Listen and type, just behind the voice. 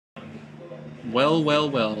Well, well,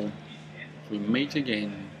 well. We meet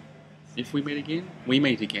again. If we meet again, we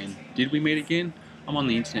meet again. Did we meet again? I'm on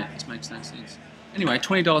the internet. This makes no sense. Anyway,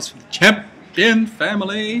 $20 for the champion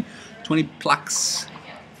family. 20 plucks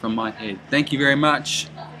from my head. Thank you very much.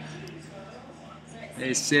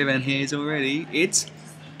 There's 7 hairs already. It's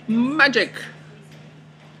magic.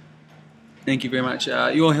 Thank you very much.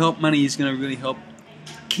 Your help money is going to really help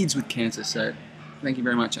kids with cancer. So thank you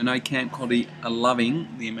very much. I know Camp Quality are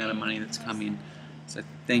loving the amount of money that's come in. So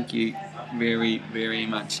thank you very, very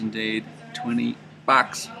much indeed. 20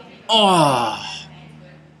 bucks. Oh,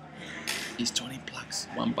 it's 20 plucks.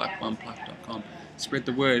 $1, onepluck.com. Spread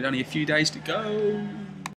the word. Only a few days to go.